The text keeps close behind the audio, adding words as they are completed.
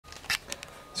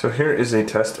So here is a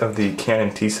test of the Canon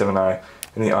T7i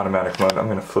in the automatic mode. I'm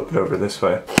going to flip it over this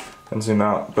way and zoom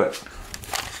out, but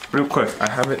real quick, I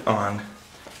have it on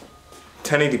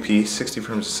 1080p, 60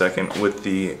 frames a second with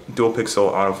the dual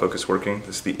pixel autofocus working.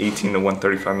 This is the 18 to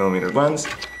 135mm lens,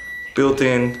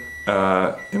 built-in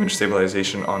image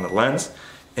stabilization on the lens,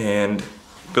 and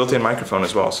built-in microphone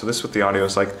as well. So this is what the audio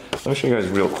is like. Let me show you guys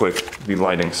real quick the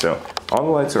lighting. So all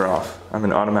the lights are off. I'm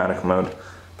in automatic mode.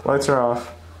 The lights are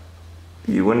off.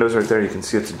 The window's right there. You can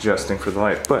see it's adjusting for the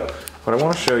light. But what I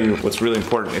want to show you, what's really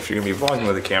important if you're going to be vlogging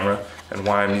with a camera, and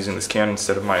why I'm using this Canon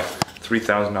instead of my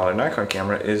 $3,000 Nikon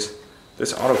camera, is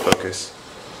this autofocus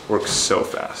works so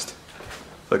fast.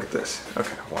 Look at this.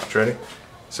 Okay, watch, ready?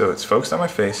 So it's focused on my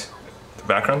face. The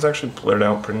background's actually blurred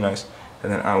out pretty nice.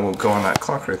 And then I will go on that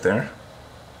clock right there.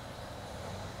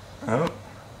 Oh.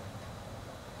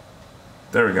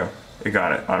 There we go. It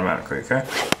got it automatically, okay?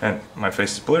 And my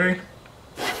face is blurry.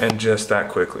 And just that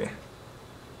quickly,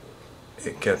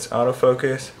 it gets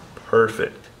autofocus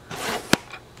perfect.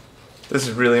 This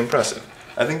is really impressive.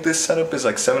 I think this setup is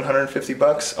like 750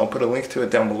 bucks. I'll put a link to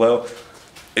it down below.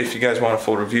 If you guys want a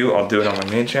full review, I'll do it on my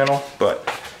main channel, but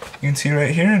you can see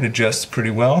right here, it adjusts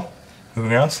pretty well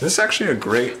moving around. So this is actually a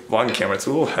great vlogging camera. It's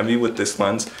a little heavy with this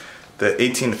lens. The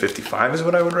 18 to 55 is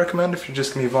what I would recommend if you're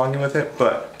just gonna be vlogging with it,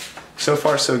 but so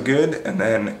far so good. And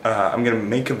then I'm gonna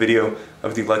make a video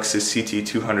of the Lexus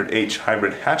CT200H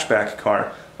hybrid hatchback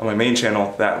car on my main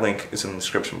channel. That link is in the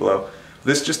description below.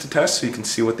 This is just a test so you can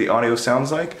see what the audio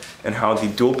sounds like and how the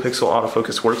dual pixel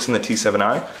autofocus works in the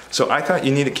T7i. So I thought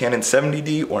you need a Canon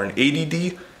 70D or an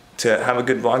 80D to have a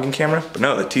good vlogging camera, but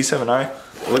no, the T7i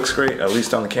looks great, at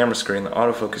least on the camera screen. The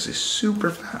autofocus is super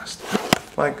fast.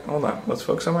 Like, hold on, let's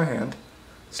focus on my hand.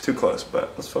 It's too close,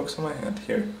 but let's focus on my hand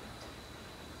here.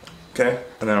 Okay,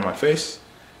 and then on my face,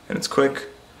 and it's quick,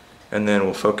 and then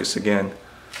we'll focus again,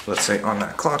 let's say on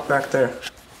that clock back there.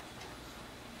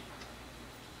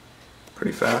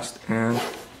 Pretty fast, and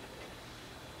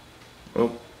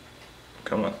oh,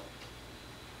 come on.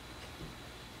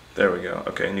 There we go.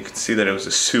 Okay, and you can see that it was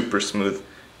a super smooth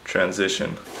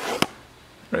transition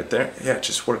right there. Yeah, it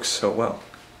just works so well.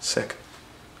 Sick.